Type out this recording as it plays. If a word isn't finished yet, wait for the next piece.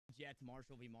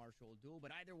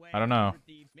I don't know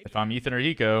if I'm Ethan or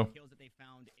Hiko.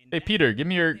 Hey Peter, give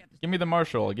me the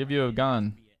Marshall. I'll give you a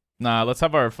gun. Nah, let's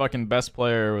have our fucking best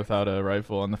player without a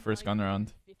rifle on the first gun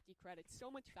round. 50 credits. So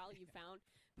much value found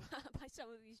by some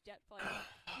of these jet players,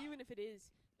 even if it is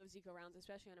those eco rounds,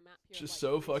 especially on a map here. Just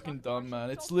so fucking dumb,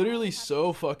 man. It's literally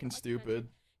so fucking stupid.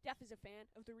 Def is a fan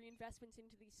of the reinvestments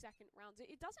into these second rounds.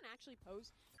 It doesn't actually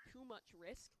pose too much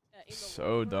risk. In the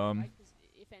so dumb. Right?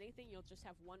 If anything, you'll just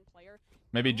have one player.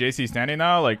 Maybe JC standing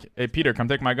now? Like, hey Peter, come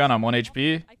take my gun. I'm 1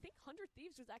 HP. I think 100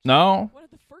 Thieves was actually No? one of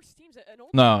the first teams.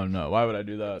 No. Why would I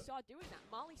do that?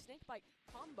 Molly Snakebite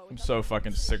combo. I'm so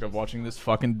fucking sick of watching this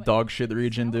fucking dog shit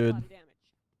region, dude.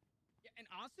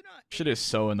 Shit is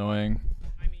so annoying.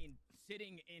 I mean,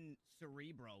 sitting in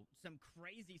Cerebro, some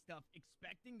crazy stuff,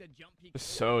 expecting the jump peak. It's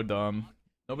so dumb.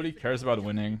 Nobody cares about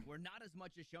winning. We're not as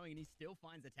much as showing, and he still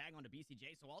finds the tag onto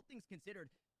BCJ. So all things considered,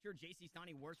 sure, JC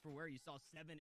Stani works for where you saw 7